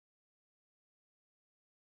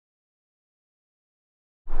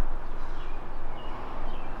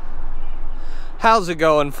How's it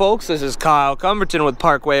going, folks? This is Kyle Cumberton with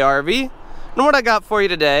Parkway RV. And what I got for you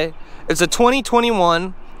today is a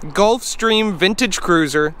 2021 Gulfstream Vintage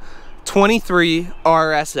Cruiser 23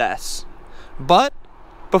 RSS. But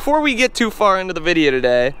before we get too far into the video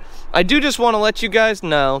today, I do just want to let you guys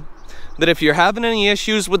know that if you're having any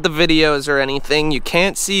issues with the videos or anything, you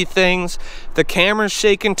can't see things, the camera's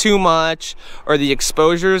shaking too much, or the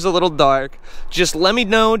exposure is a little dark, just let me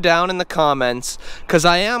know down in the comments, because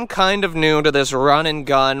I am kind of new to this run and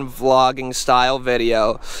gun vlogging style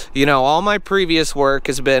video. You know, all my previous work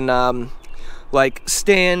has been like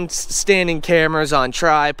standing cameras on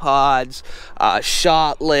tripods,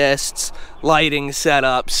 shot lists, lighting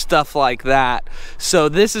setups, stuff like that. So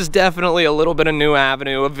this is definitely a little bit of new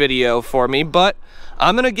avenue of video for me, but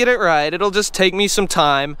I'm gonna get it right. It'll just take me some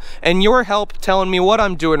time and your help telling me what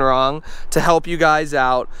I'm doing wrong to help you guys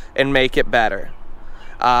out and make it better.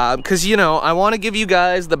 Because, you know, I want to give you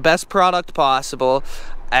guys the best product possible,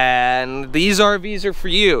 and these RVs are for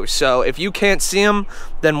you. So if you can't see them,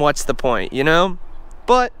 then what's the point, you know?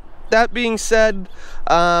 But that being said,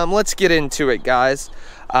 let's get into it, guys.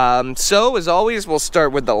 So as always, we'll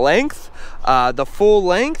start with the length. The full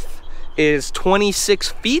length is 26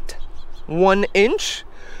 feet 1 inch.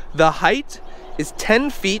 The height is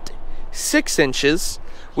 10 feet 6 inches.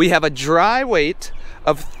 We have a dry weight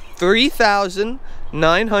of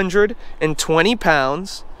 3,920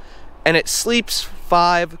 pounds, and it sleeps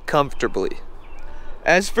 5 comfortably.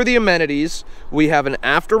 As for the amenities, we have an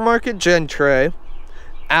aftermarket gen tray,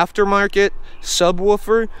 aftermarket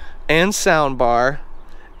subwoofer and soundbar,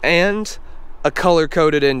 and a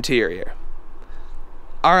color-coded interior.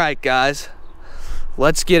 Alright guys,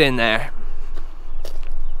 let's get in there.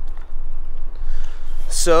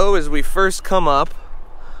 So as we first come up,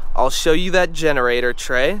 I'll show you that generator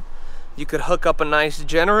tray. You could hook up a nice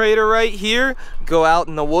generator right here, go out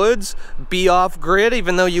in the woods, be off grid,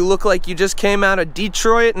 even though you look like you just came out of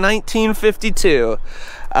Detroit 1952.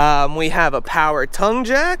 We have a power tongue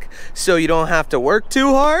jack, so you don't have to work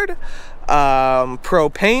too hard.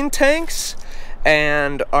 Propane tanks,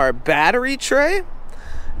 and our battery tray.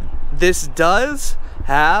 This does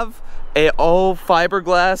have a all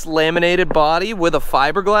fiberglass laminated body with a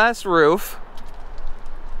fiberglass roof.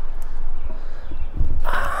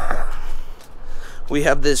 We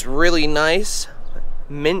have this really nice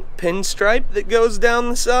mint pinstripe that goes down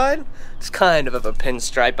the side. It's kind of a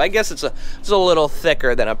pinstripe. I guess it's a little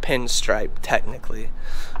thicker than a pinstripe, technically.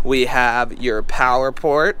 We have your power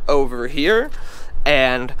port over here,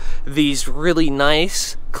 and these really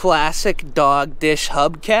nice classic dog dish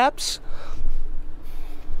hubcaps.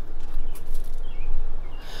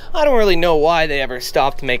 I don't really know why they ever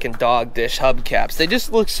stopped making dog dish hubcaps. They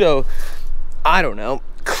just look so, I don't know,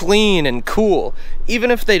 clean and cool.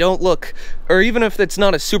 Even if they don't look, or even if it's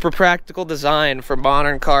not a super practical design for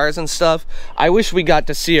modern cars and stuff, I wish we got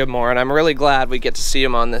to see them more, and I'm really glad we get to see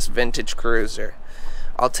them on this vintage cruiser.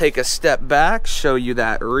 I'll take a step back, show you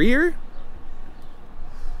that rear.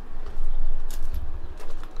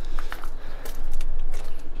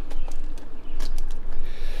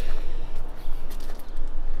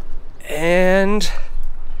 And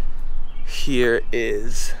here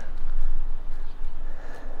is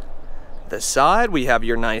the side. We have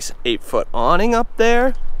your nice 8-foot awning up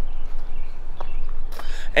there,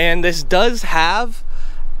 and this does have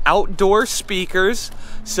outdoor speakers,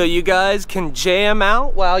 so you guys can jam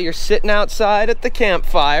out while you're sitting outside at the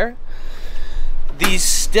campfire. These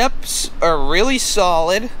steps are really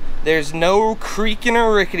solid. There's no creaking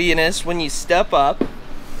or ricketiness when you step up.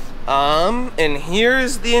 And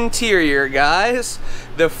here's the interior, guys.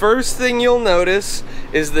 The first thing you'll notice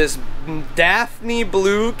is this Daphne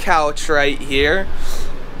blue couch right here.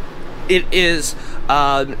 It is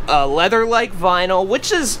a leather-like vinyl,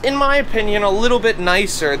 which is, in my opinion, a little bit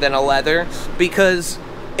nicer than a leather, because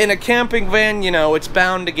in a camping van, you know, it's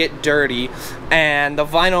bound to get dirty, and the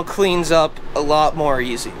vinyl cleans up a lot more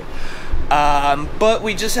easy. But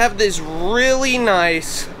we just have this really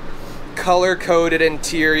nice color-coded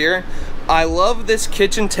interior. I love this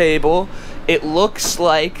kitchen table. It looks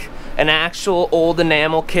like an actual old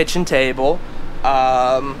enamel kitchen table.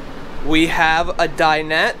 We have a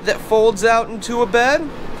dinette that folds out into a bed,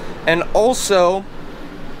 and also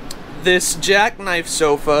this jackknife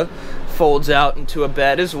sofa folds out into a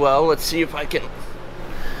bed as well. Let's see if I can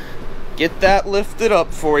get that lifted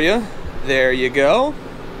up for you. There you go.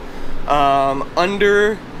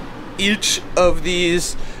 Under each of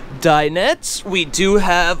these dinettes, we do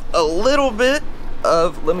have a little bit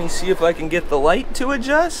of, let me see if I can get the light to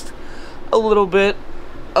adjust, a little bit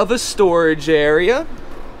of a storage area.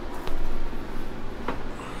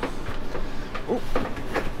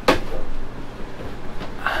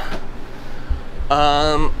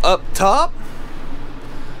 Up top,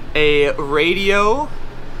 a radio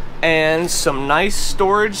and some nice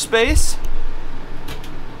storage space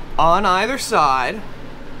on either side.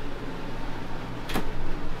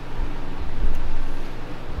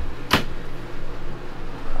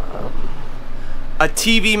 A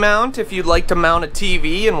TV mount if you'd like to mount a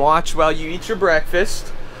TV and watch while you eat your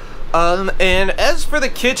breakfast. And as for the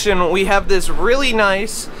kitchen, we have this really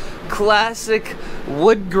nice classic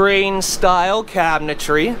wood grain style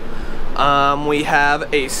cabinetry. We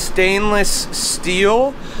have a stainless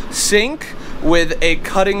steel sink with a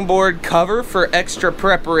cutting board cover for extra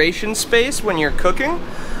preparation space when you're cooking.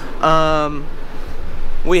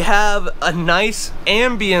 We have a nice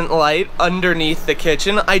ambient light underneath the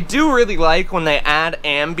kitchen. I do really like when they add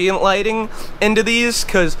ambient lighting into these,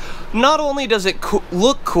 because not only does it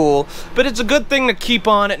look cool, but it's a good thing to keep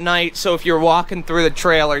on at night, so if you're walking through the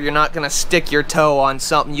trailer, you're not gonna stick your toe on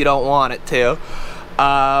something you don't want it to.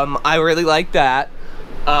 I really like that.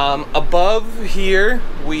 Above here,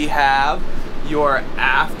 we have your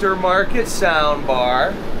aftermarket sound bar.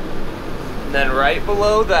 And then right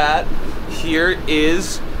below that, here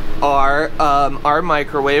is our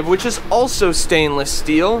microwave, which is also stainless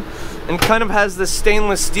steel and kind of has this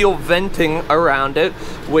stainless steel venting around it,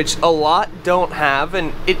 which a lot don't have,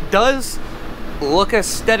 and it does look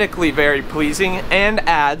aesthetically very pleasing and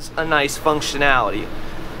adds a nice functionality.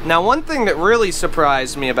 Now, one thing that really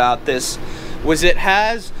surprised me about this was it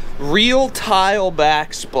has real tile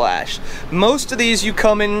backsplash. Most of these you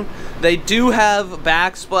come in, they do have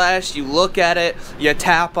backsplash. You look at it, you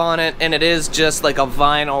tap on it, and it is just like a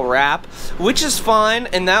vinyl wrap, which is fine,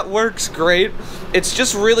 and that works great. It's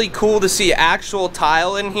just really cool to see actual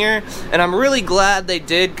tile in here, and I'm really glad they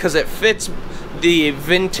did, because it fits the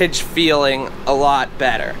vintage feeling a lot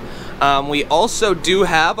better. We also do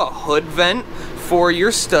have a hood vent for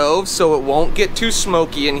your stove, so it won't get too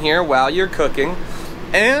smoky in here while you're cooking.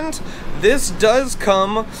 And this does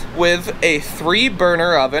come with a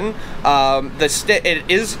 3-burner oven.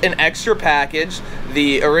 It is an extra package.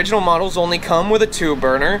 The original models only come with a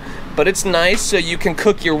 2-burner, but it's nice so you can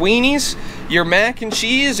cook your weenies, your mac and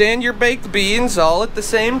cheese, and your baked beans all at the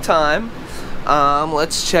same time.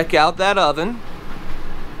 Let's check out that oven.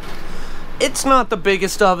 It's not the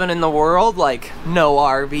biggest oven in the world, like no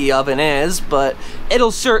RV oven is, but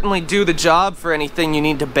it'll certainly do the job for anything you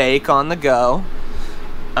need to bake on the go.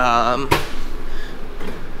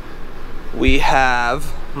 We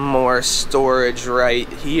have more storage right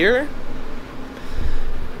here,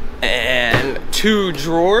 and 2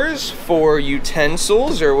 drawers for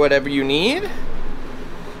utensils or whatever you need.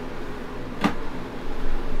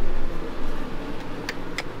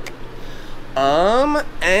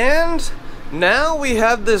 And now we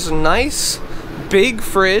have this nice big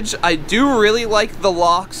fridge. I do really like the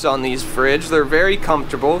locks on these fridges. They're very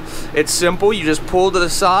comfortable. It's simple. You just pull to the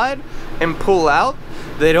side and pull out.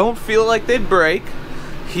 They don't feel like they'd break.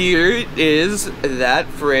 Here is that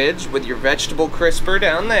fridge with your vegetable crisper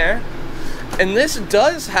down there. And this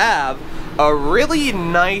does have a really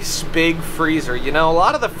nice big freezer. You know, a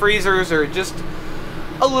lot of the freezers are just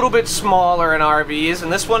a little bit smaller in RVs,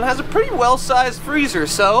 and this one has a pretty well-sized freezer,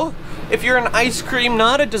 so if you're an ice cream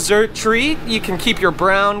nut, a dessert treat, you can keep your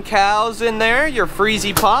brown cows in there, your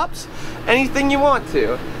freezy pops, anything you want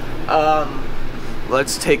to.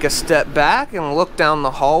 Let's take a step back and look down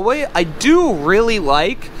the hallway. I do really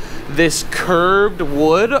like this curved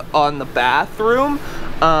wood on the bathroom.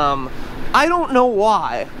 I don't know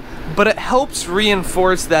why, but it helps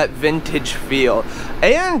reinforce that vintage feel.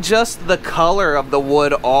 And just the color of the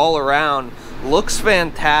wood all around looks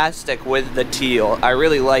fantastic with the teal. I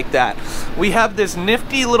really like that. We have this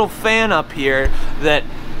nifty little fan up here that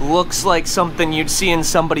looks like something you'd see in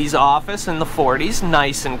somebody's office in the 40s.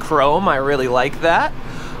 Nice and chrome. I really like that.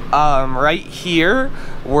 Right here,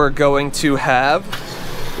 we're going to have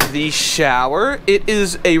the shower. It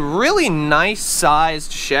is a really nice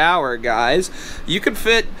sized shower, guys. You could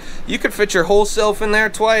fit your whole self in there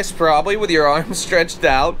twice probably with your arms stretched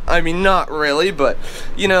out. I mean, not really, but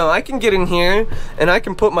you know, I can get in here and I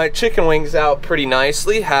can put my chicken wings out pretty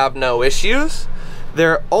nicely, have no issues.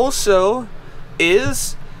 There also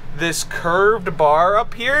is this curved bar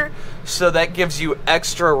up here, so that gives you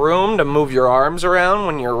extra room to move your arms around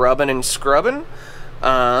when you're rubbing and scrubbing.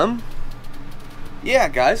 Yeah,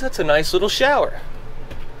 guys, that's a nice little shower.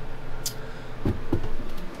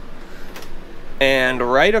 And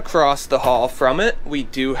right across the hall from it, we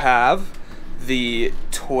do have the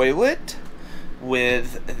toilet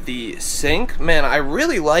with the sink. Man, I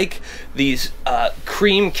really like these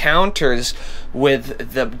cream counters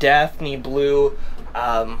with the Daphne blue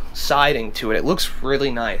siding to it. It looks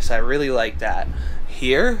really nice. I really like that.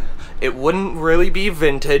 Here, it wouldn't really be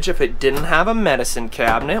vintage if it didn't have a medicine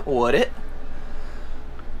cabinet, would it?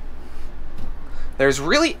 There's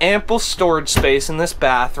really ample storage space in this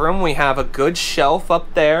bathroom. We have a good shelf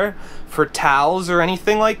up there for towels or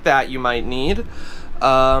anything like that you might need.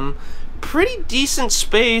 Pretty decent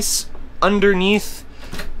space underneath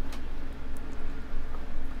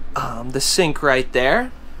the sink right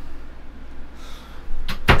there.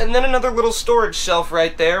 And then another little storage shelf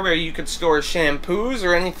right there where you could store shampoos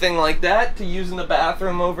or anything like that to use in the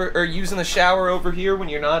bathroom or use in the shower over here when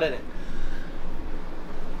you're not in it.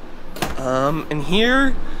 And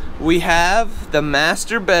here we have the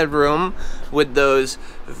master bedroom with those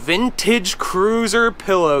vintage cruiser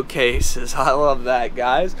pillowcases. I love that,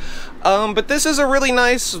 guys. But this is a really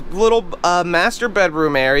nice little master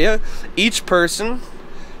bedroom area. Each person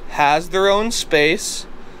has their own space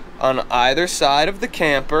on either side of the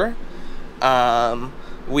camper.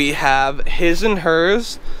 We have his and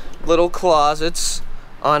hers little closets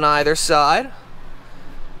on either side.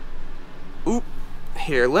 Oop,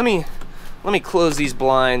 here, let me close these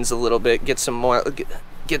blinds a little bit, get some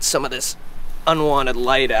of this unwanted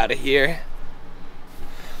light out of here.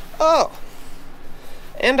 Oh,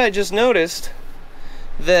 and I just noticed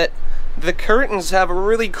that the curtains have a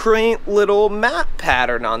really quaint little map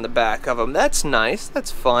pattern on the back of them. That's nice.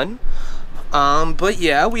 That's fun. But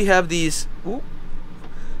yeah, we have these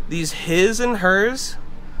his and hers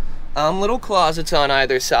little closets on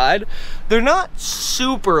either side. They're not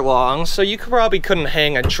super long, so you probably couldn't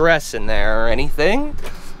hang a dress in there or anything.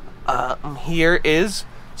 Here is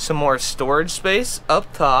some more storage space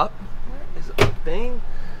up top. Where is a thing?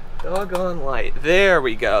 Doggone light. There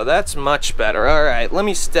we go. That's much better. Alright, let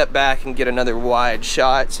me step back and get another wide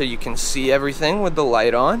shot so you can see everything with the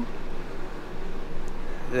light on.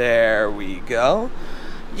 There we go.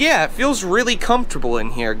 Yeah, it feels really comfortable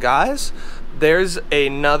in here, guys. There's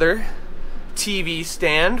another TV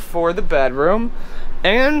stand for the bedroom.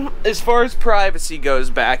 And as far as privacy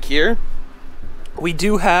goes back here, we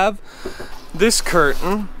do have this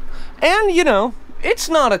curtain. And, you know, it's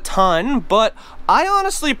not a ton, but I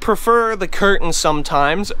honestly prefer the curtain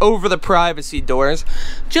sometimes over the privacy doors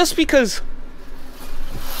just because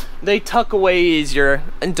they tuck away easier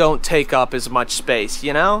and don't take up as much space,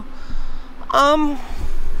 you know?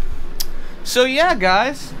 So yeah,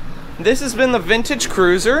 guys, this has been the Vintage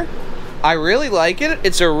Cruiser. I really like it.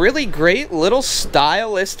 It's a really great little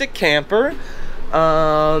stylistic camper.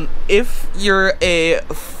 If you're a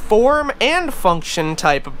form and function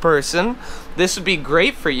type of person, this would be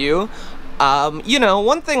great for you. You know,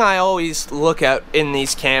 one thing I always look at in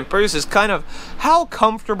these campers is kind of how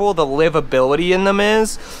comfortable the livability in them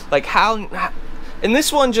is. Like how, and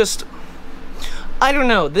this one just, I don't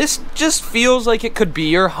know, this just feels like it could be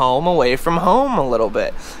your home away from home a little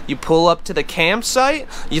bit. You pull up to the campsite,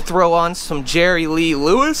 you throw on some Jerry Lee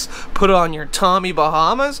Lewis, put on your Tommy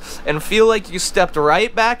Bahamas, and feel like you stepped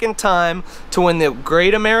right back in time to when the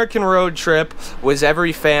great American road trip was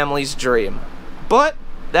every family's dream. But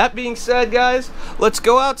that being said, guys, let's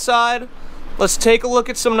go outside, let's take a look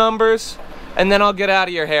at some numbers, and then I'll get out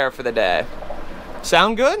of your hair for the day.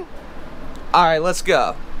 Sound good? Alright, let's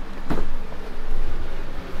go.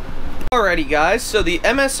 Alrighty, guys, so the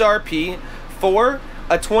MSRP for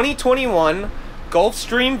a 2021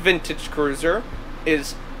 Gulfstream Vintage Cruiser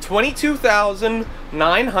is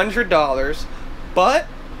 $22,900, but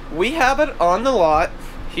we have it on the lot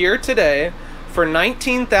here today for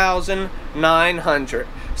 $19,900.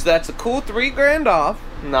 So that's a cool $3,000 off,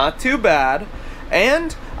 not too bad.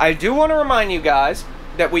 And I do want to remind you guys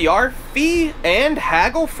that we are fee and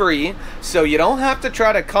haggle free, so you don't have to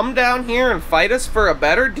try to come down here and fight us for a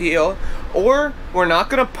better deal, or we're not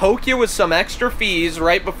going to poke you with some extra fees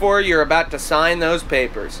right before you're about to sign those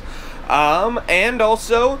papers. And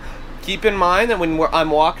also keep in mind that when I'm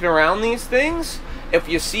walking around these things, if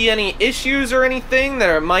you see any issues or anything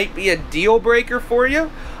that might be a deal breaker for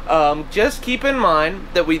you, just keep in mind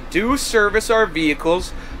that we do service our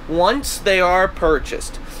vehicles once they are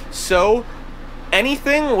purchased. So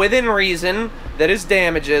anything within reason that is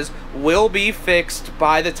damages will be fixed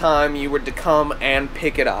by the time you were to come and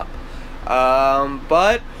pick it up.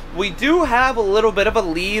 But we do have a little bit of a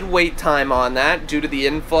lead wait time on that due to the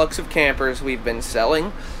influx of campers we've been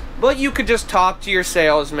selling. But you could just talk to your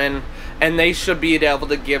salesman and they should be able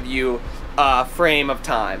to give you a frame of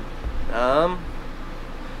time.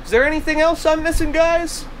 Is there anything else I'm missing,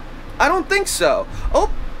 guys? I don't think so.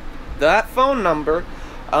 Oh, that phone number.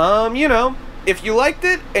 You know, if you liked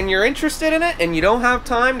it and you're interested in it and you don't have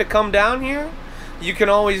time to come down here, you can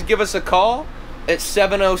always give us a call at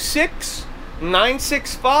 706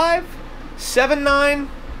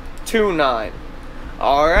 965-7929.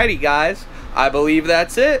 Alrighty guys, I believe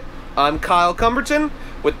that's it. I'm Kyle Cumberton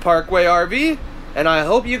with Parkway RV, and I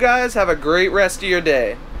hope you guys have a great rest of your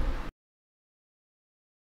day.